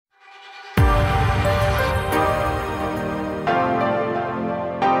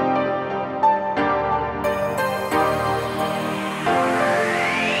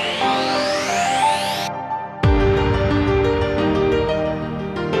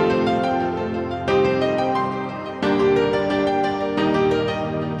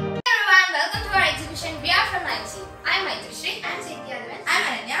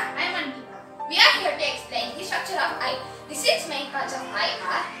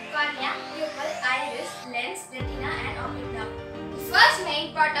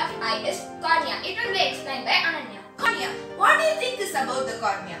It will be explained by Ananya. Cornea. What do you think is about the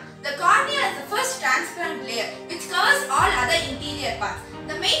cornea? The cornea is the first transparent layer which covers all other interior parts.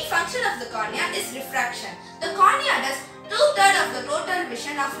 The main function of the cornea is refraction. The cornea does 2/3 of the total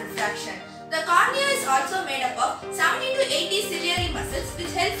vision of refraction. The cornea is also made up of 70 to 80 ciliary muscles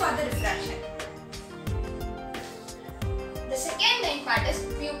which help for the refraction. The second main part is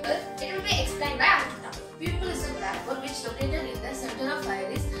pupil. It will be explained by Ankitha. Pupil is a black hole which is located in the center of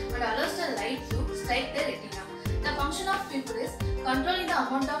iris and allows the light to strike the retina. The function of pupil is controlling the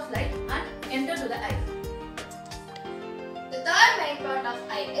amount of light and enter to the eye. The third main part of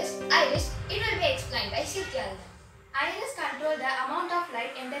iris. It will be explained by Seerthi Adhavan. Iris control the amount of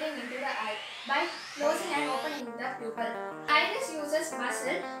light entering into the eye by closing and opening the pupil. Iris uses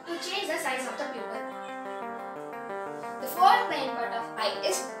muscle to change the size of the pupil. The fourth main part of eye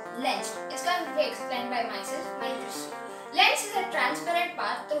is lens. It's going to be explained by myself, Maithri Sri. Lens is a transparent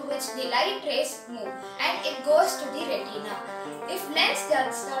part through which the light rays move and it goes to the retina. If lens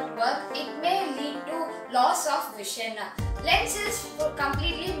does not work, it may lead to loss of vision. Lens is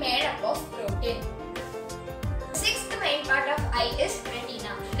completely made up of protein. Sixth main part of eye is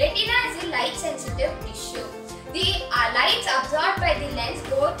retina. Retina is a light sensitive tissue. The lights absorbed by the lens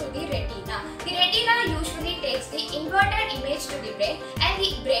go to the retina. The retina usually takes the inverted image to the brain and the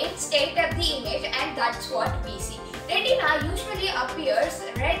brain straight up the image, and that's what we see. Retina usually appears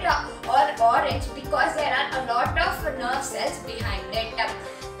red or orange because there are a lot of nerve cells behind it.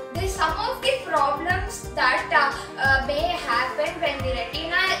 Some of the problems that may happen when the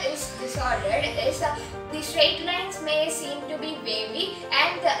retina is disordered is the straight lines may seem to be wavy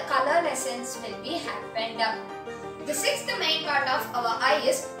and the colorlessness will be happened. The sixth main part of our eye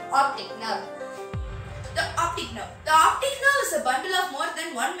is optic nerve. The optic nerve. The optic nerve is a bundle of more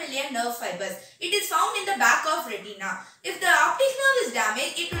than 1 million nerve fibers. It is found in the back of retina. If the optic nerve is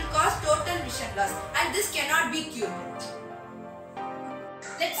damaged, it will cause total vision loss, and this cannot be cured.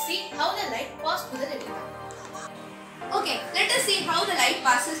 Let's see how the light passes through the retina. Okay, let us see how the light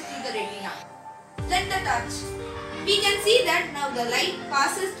passes through the retina. Let the touch. We can see that now the light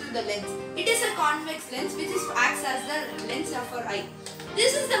passes through the lens. It is a convex lens which acts as the lens of our eye.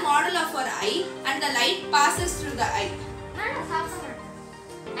 This is the model of our eye, and the light passes through the eye. And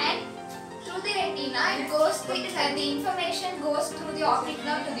through the retina, the information goes through the optic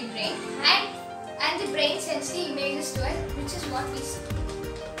nerve to the brain, and the brain sends the images to us, which is what we see.